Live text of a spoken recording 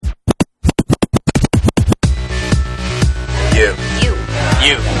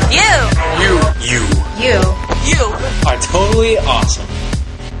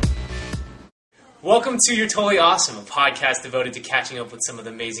Welcome to You're Totally Awesome, a podcast devoted to catching up with some of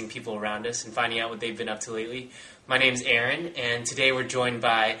the amazing people around us and finding out what they've been up to lately. My name's Aaron, and today we're joined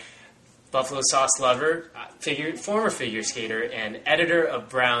by Buffalo Sauce lover, former figure skater, and editor of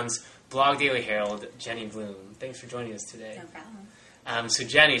Brown's Blog Daily Herald, Jenny Bloom. Thanks for joining us today. No problem. So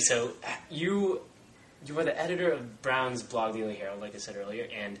Jenny, you were the editor of Brown's Blog Daily Herald, like I said earlier,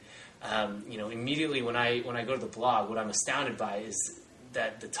 and immediately when I go to the blog, what I'm astounded by is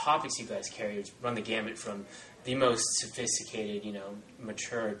that the topics you guys carry run the gamut from the most sophisticated,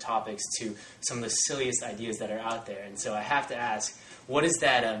 mature topics to some of the silliest ideas that are out there. And so I have to ask, what is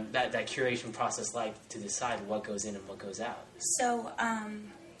that curation process like to decide what goes in and what goes out? So,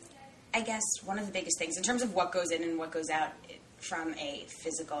 I guess one of the biggest things, in terms of what goes in and what goes out from a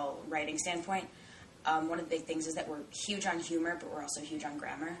physical writing standpoint, one of the big things is that we're huge on humor, but we're also huge on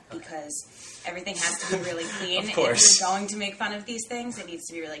grammar, because everything has to be really clean. Of course. If you're going to make fun of these things, it needs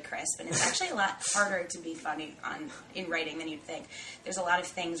to be really crisp. And it's actually a lot harder to be funny in writing than you'd think. There's a lot of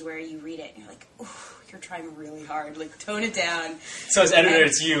things where you read it and you're like, ooh, you're trying really hard. Like, tone it down. So as editor,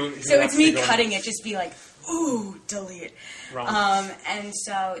 it's you. So it's me cutting it, just be like, ooh, delete. Wrong. And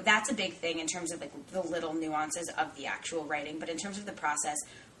so that's a big thing in terms of like the little nuances of the actual writing. But in terms of the process,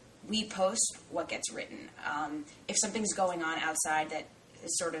 we post what gets written. If something's going on outside that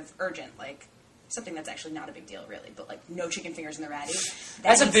is sort of urgent, like something that's actually not a big deal, really, but like no chicken fingers in the ratty.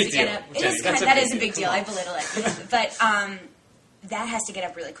 That's a big deal. That is a big deal. I belittle it. But that has to get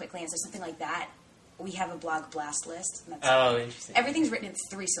up really quickly. And so something like that, we have a blog blast list. And that's interesting. Everything's written in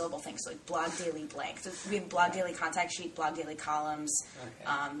 3-syllable things, so like blog daily blank. So we have blog daily contact sheet, blog daily columns,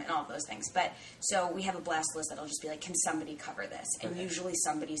 and all of those things. But so we have a blast list that'll just be like, can somebody cover this? And usually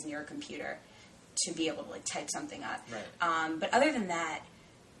somebody's near a computer to be able to like type something up. Right. But other than that,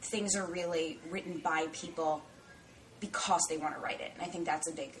 things are really written by people because they want to write it. And I think that's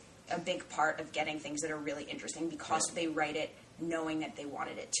a big part of getting things that are really interesting, because they write it knowing that they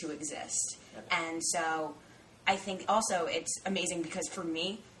wanted it to exist. Okay. And so I think also it's amazing because for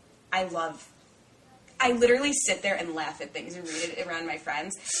me, I literally sit there and laugh at things and read it around my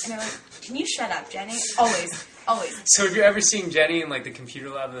friends. And they're like, can you shut up, Jenny? Always. So have you ever seen Jenny in like the computer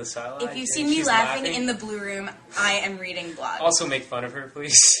lab in the sideline? If you've seen me laughing in the blue room, I am reading blogs. Also make fun of her,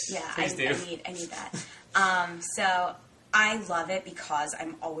 please. Yeah, please do. I need that. So I love it because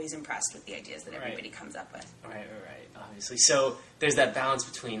I'm always impressed with the ideas that everybody comes up with. Right, obviously. So there's that balance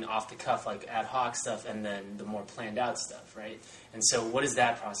between off-the-cuff, like ad hoc stuff, and then the more planned-out stuff, right? And so what is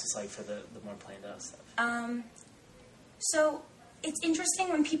that process like for the more planned-out stuff? So it's interesting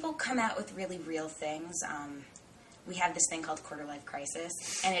when people come out with really real things. We have this thing called quarter-life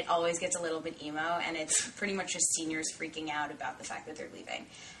crisis, and it always gets a little bit emo, and it's pretty much just seniors freaking out about the fact that they're leaving.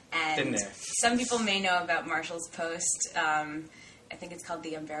 And some people may know about Marshall's post. I think it's called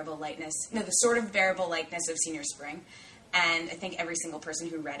the sort of bearable lightness of senior spring. And I think every single person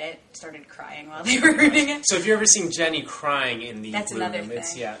who read it started crying while they were reading it. So if you've ever seen Jenny crying in the That's blue another room,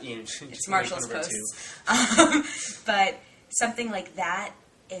 thing. It's Marshall's post. But something like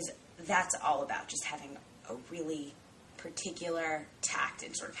that's all about just having a really particular tact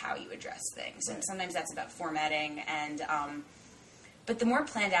in sort of how you address things. And sometimes that's about formatting and but the more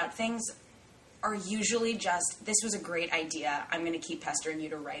planned out things are usually just, this was a great idea, I'm going to keep pestering you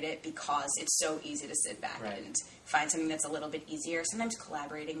to write it because it's so easy to sit back and find something that's a little bit easier. Sometimes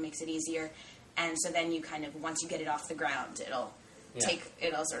collaborating makes it easier. And so then you kind of, once you get it off the ground, it'll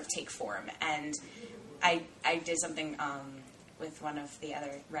sort of take form. And I did something with one of the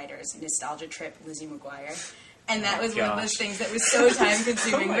other writers, Nostalgia Trip, Lizzie McGuire. And that was one of those things that was so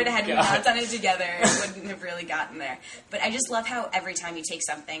time-consuming, but had we not done it together, it wouldn't have really gotten there. But I just love how every time you take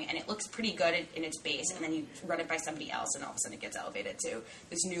something, and it looks pretty good in its base, and then you run it by somebody else, and all of a sudden it gets elevated to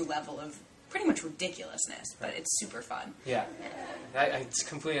this new level of pretty much ridiculousness, but it's super fun. Yeah. I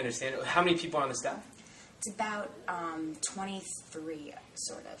completely understand. How many people are on the staff? It's about 23,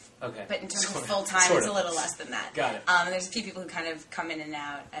 sort of. Okay. But in terms of full-time, it's a little less than that. Got it. There's a few people who kind of come in and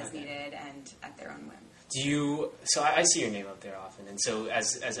out as needed and at their own whim. So I see your name up there often, and so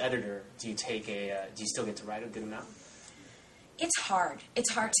as editor, do you still get to write a good amount? It's hard.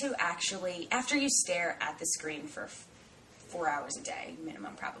 It's hard to actually, after you stare at the screen for 4 hours a day,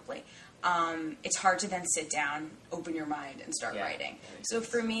 minimum probably, it's hard to then sit down, open your mind, and start writing. So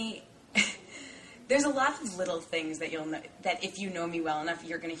for me, there's a lot of little things that you'll know, that if you know me well enough,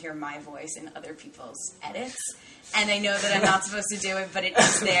 you're going to hear my voice in other people's edits. And I know that I'm not supposed to do it, but it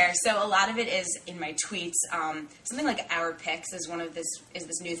is there. So a lot of it is in my tweets. Something like Our Picks is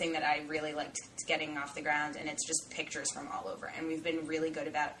this new thing that I really liked getting off the ground, and it's just pictures from all over. And we've been really good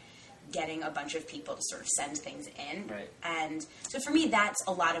about getting a bunch of people to sort of send things in. Right. And so for me, that's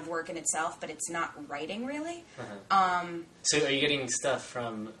a lot of work in itself, but it's not writing really. So are you getting stuff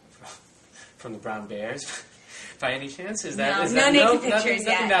from the Brown Bears by any chance? Is that no naked pictures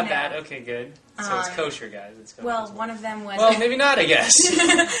nothing yet, that no. bad? Okay, good. So it's kosher, guys. It's kosher. Well, one of them was... Well, maybe not, I guess.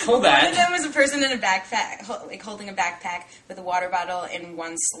 Hold that. One of them was a person in a backpack, holding a backpack with a water bottle in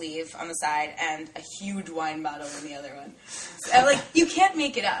one sleeve on the side and a huge wine bottle in the other one. So, you can't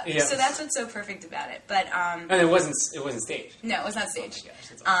make it up. Yeah. So that's what's so perfect about it. But and it wasn't staged. No, it was not staged. Oh my gosh,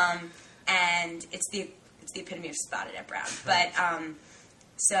 that's awesome. And it's the epitome of spotted at Brown. But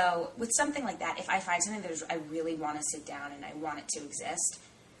so with something like that, if I find something that I really want to sit down and I want it to exist,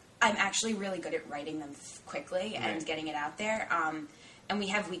 I'm actually really good at writing them quickly and getting it out there. And we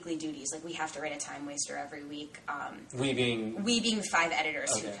have weekly duties. We have to write a time waster every week. We being 5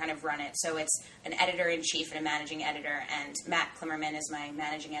 editors who kind of run it. So it's an editor-in-chief and a managing editor, and Matt Klimmerman is my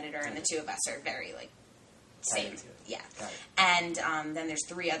managing editor, and the two of us are very, same. Yeah. And then there's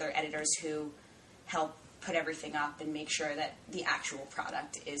 3 other editors who help put everything up and make sure that the actual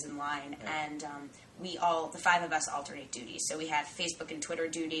product is in line. Right. And the 5 of us alternate duties. So we have Facebook and Twitter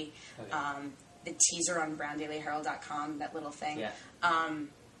duty, the teaser on browndailyherald.com, that little thing,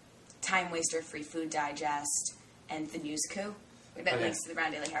 Time Waster, Free Food Digest, and the News Coup that links to the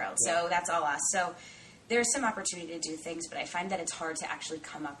Brown Daily Herald. So that's all us. So there's some opportunity to do things, but I find that it's hard to actually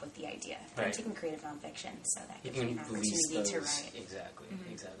come up with the idea. I'm taking creative nonfiction, so that gives me an opportunity to write. Exactly.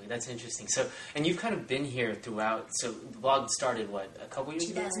 That's interesting. So, and you've kind of been here throughout. So the blog started, a couple years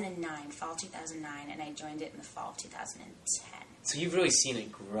ago? 2009, fall 2009, and I joined it in the fall of 2010. So you've really seen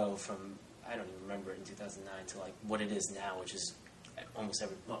it grow from, I don't even remember it in 2009 to what it is now, which is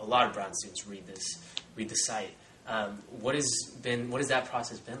a lot of Brown students read the site. What has that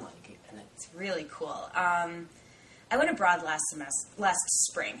process been like? It's really cool. I went abroad last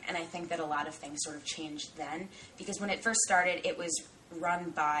spring, and I think that a lot of things sort of changed then, because when it first started, it was run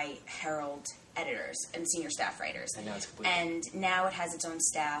by Herald editors and senior staff writers. And now it has its own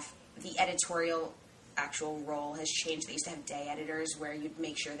staff. The editorial actual role has changed. They used to have day editors where you'd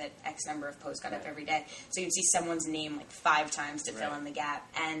make sure that X number of posts got up every day. So you'd see someone's name 5 times to fill in the gap.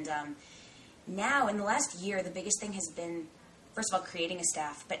 And now, in the last year, the biggest thing has been, first of all, creating a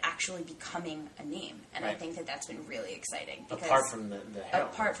staff, but actually becoming a name. And I think that that's been really exciting. Because apart from the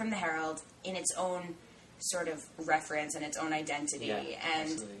Herald. Apart from the Herald, in its own sort of reference and its own identity.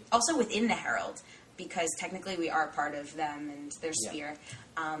 And also within the Herald, because technically we are part of them and their sphere.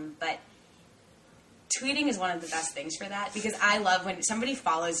 But tweeting is one of the best things for that, because I love when somebody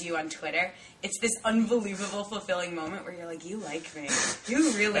follows you on Twitter. It's this unbelievable, fulfilling moment where you're like, you like me.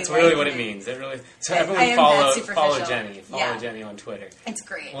 You really That's like really what me. it means. So everyone follow Jenny. Follow Jenny on Twitter. It's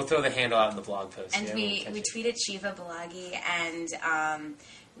great. We'll throw the handle out in the blog post. And we tweet at Shiva Balagi, and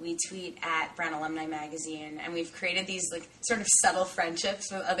we tweet at Brown Alumni Magazine, and we've created these sort of subtle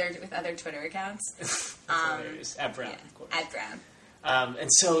friendships with other Twitter accounts. Hilarious. At Brown, of course. At Brown. And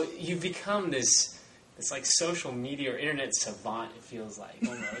so you've become this social media or internet savant, it feels like,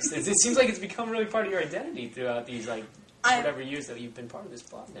 almost. It seems like it's become really part of your identity throughout these, whatever years that you've been part of this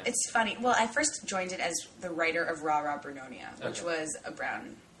blog now. It's funny. Well, I first joined it as the writer of Rah Rah Brunonia, which was a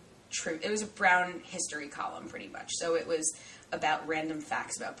Brown history column, pretty much. So it was about random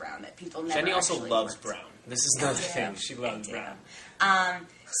facts about Brown that people never Jenny also loves worked. Brown. This is another thing. She loves Brown.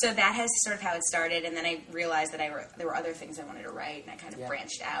 So that has sort of how it started, and then I realized that there were other things I wanted to write, and I kind of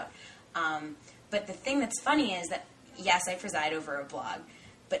branched out. But the thing that's funny is that, yes, I preside over a blog,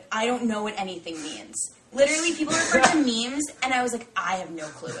 but I don't know what anything means. Literally, people refer to memes, and I was like, I have no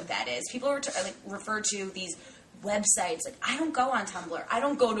clue what that is. People refer to these websites. I don't go on Tumblr. I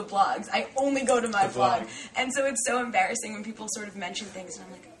don't go to blogs. I only go to my blog. And so it's so embarrassing when people sort of mention things, and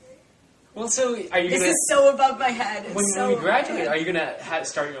I'm like, well, so are you this is so above my head. When you graduate, are you going to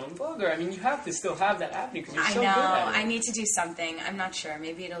start your own blog? Or, I mean, you have to still have that avenue because you're so good at it. I need to do something. I'm not sure.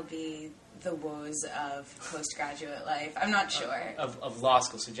 Maybe it'll be the woes of postgraduate life. I'm not sure. Of law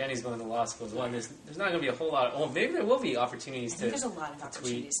school. So Jenny's going to law school as well. And there's not going to be a whole lot maybe there will be opportunities to there's a lot of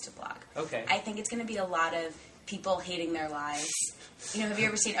opportunities to blog. Okay. I think it's going to be a lot of people hating their lives. Have you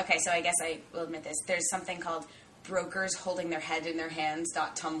ever seen, so I guess I will admit this, there's something called brokers holding their head in their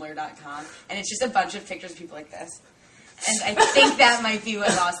hands.tumblr.com, and it's just a bunch of pictures of people like this. And I think that might be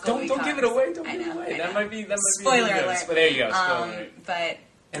what law school becomes. Don't give it away. Don't give it away. That might be spoiler alert. But there you go. Spoiler alert. But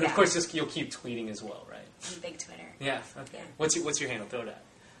and of course, you'll keep tweeting as well, right? I'm big Twitter. Yeah. Okay. Yeah. What's your handle? Throw it out.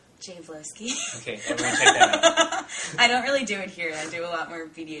 Jay Vlosky. Okay, everyone check that out. I don't really do it here. I do a lot more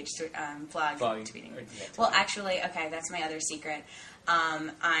BDH blog tweeting. Well, actually, that's my other secret.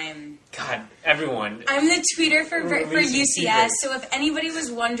 God, everyone. I'm the tweeter for Releasing UCS. secrets. So if anybody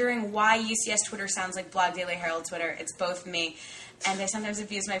was wondering why UCS Twitter sounds like Blog Daily Herald Twitter, it's both me. And I sometimes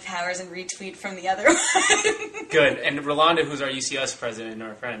abuse my powers and retweet from the other one. Good. And Rolanda, who's our UCS president and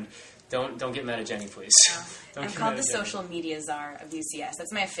our friend, don't get mad at Jenny, please. Don't I'm get called mad the at Jenny. social media czar of UCS.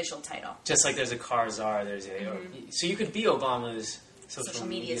 That's my official title. Just like there's a car czar, there's a... So you could be Obama's Social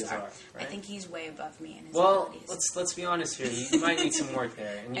media czar. right? I think he's way above me in his Well, abilities. let's be honest here. You might need some work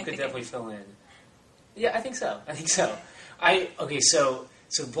there, and you I could think definitely fill in. Yeah, I think so.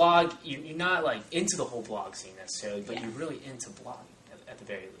 So blog. You're not like into the whole blog scene necessarily, but Yeah. you're really into blogging at the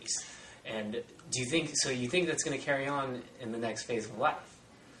very least. And do you think so? You think that's going to carry on in the next phase of life?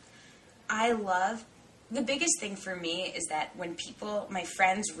 The biggest thing for me is that when my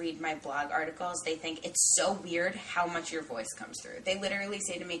friends read my blog articles, they think it's so weird how much your voice comes through. They literally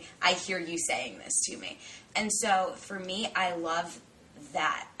say to me, I hear you saying this to me. And so for me, I love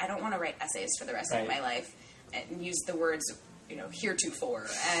that. I don't want to write essays for the rest of my life and use the words, heretofore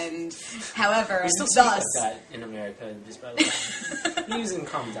and however We and still speak thus. like that in America, just by the way. We use it in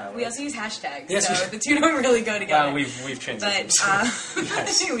common dialect. We also use hashtags, Yes, so the two don't really go together. Well, we've transitioned. But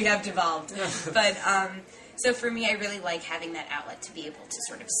Yes. we have devolved. But so for me, I really like having that outlet to be able to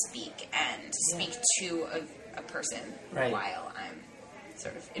sort of speak and speak to a person Right. while I'm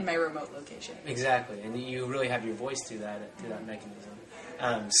sort of in my remote location. Exactly, and you really have your voice through that mechanism.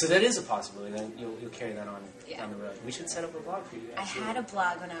 So that is a possibility. That you'll carry that on down the road. We should set up a blog for you. I had a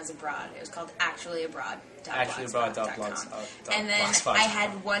blog when I was abroad. It was called actuallyabroad.blogspot.com. And then I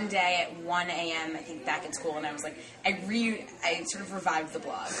had one day at 1 a.m., I think, back in school, and I was like, I sort of revived the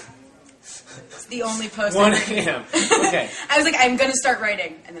blog. It's the only post 1 I've written. a.m. Okay. I was like, I'm going to start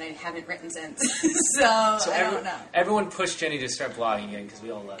writing, and then I haven't written since. so I don't know. Everyone push Jenny to start blogging again because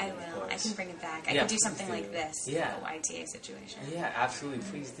we all love it. I of will. course. I can bring it back. I Yeah, can do please something do. like this. Yeah. A YTA situation. Yeah, absolutely.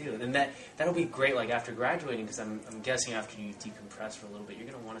 Please do. And that'll be great. Like after graduating, because I'm guessing after you decompress for a little bit, you're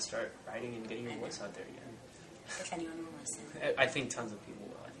going to want to start writing and getting your voice out there again. If anyone will listen. I think tons of people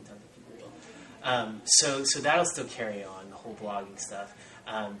will. So that'll still carry on the whole blogging stuff.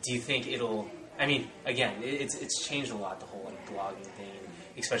 Do you think it'll? I mean, again, it's changed a lot, the whole like blogging thing,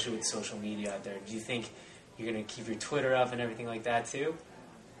 especially with social media out there. Do you think you're going to keep your Twitter up and everything like that too?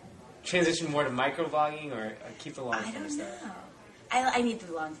 Transition more to micro-blogging or keep the long I form don't stuff? know. I need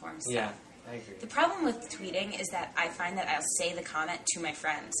the long form stuff. Yeah, I agree. The problem with tweeting is that I find that I'll say the comment to my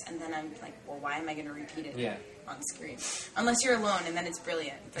friends, and then I'm like, well, why am I going to repeat it on screen? Unless you're alone, and then it's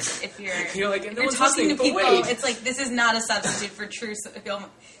brilliant. But if you're, like, if no you're one's talking to listening, but people, wait. it's like, this is not a substitute for true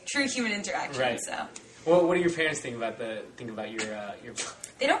human interaction. Right. So. Well, what do your parents think about your?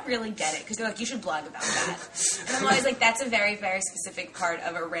 They don't really get it because they're like, you should blog about that. And I'm always like, that's a very, very specific part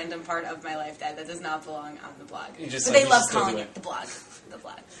of a random part of my life, Dad. That does not belong on the blog. But they love calling it the blog. The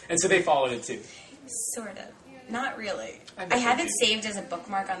blog. And so they followed it too. Sort of. Not really. I I have it saved as a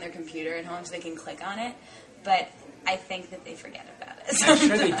bookmark on their computer at home so they can click on it, but I think that they forget about it. I'm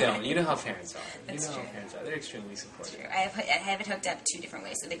sure they don't. You know how parents are. That's How true. parents are. They're extremely supportive. True. I have it hooked up two different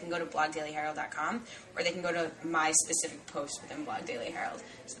ways. So they can go to blogdailyherald.com or they can go to my specific post within Blog Daily Herald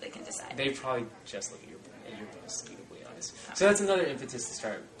so they can decide. They probably just look at your posts, to be completely honest. So that's another impetus to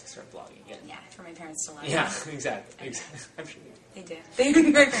start blogging again. Yeah, for my parents to love Yeah, me. exactly. Okay. I'm sure they do. They do.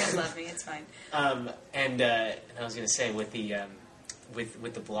 My parents love me. It's fine. And I was going to say with the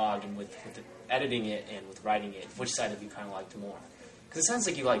with the blog and with the editing it and with writing it, which side have you kind of liked more? Because it sounds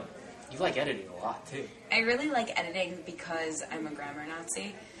like you like editing a lot too. I really like editing because I'm a grammar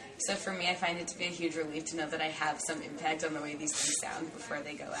Nazi. So for me, I find it to be a huge relief to know that I have some impact on the way these things sound before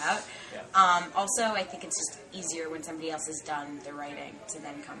they go out. Yeah. Also, I think it's just easier when somebody else has done the writing to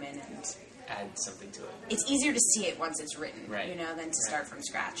then come in and Add something to it. it's easier to see it once it's written, Right. than to start from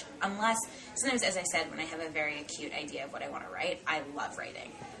scratch. Unless, sometimes, as I said, when I have a very acute idea of what I want to write, I love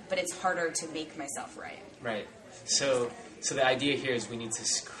writing. But it's harder to make myself write. Right. So the idea here is we need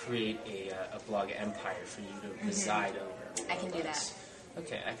to create a blog empire for you to reside over. I can do that.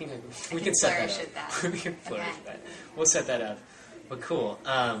 Okay, I think I we can can set flourish that at up. that. We can flourish Okay. at that. We'll set that up. But cool.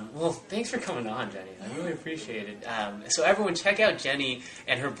 Well, thanks for coming on, Jenny. I really appreciate it. So everyone, check out Jenny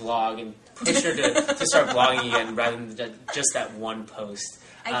and her blog and push her to start blogging again rather than just that one post.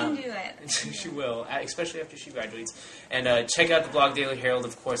 I can do it. She will, especially after she graduates. And check out the Blog Daily Herald,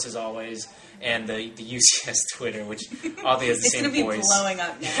 of course, as always, and the UCS Twitter, which oddly has the It's same going to be voice. blowing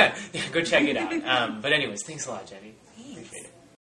up now. Yeah, go check it out. But anyways, thanks a lot, Jenny.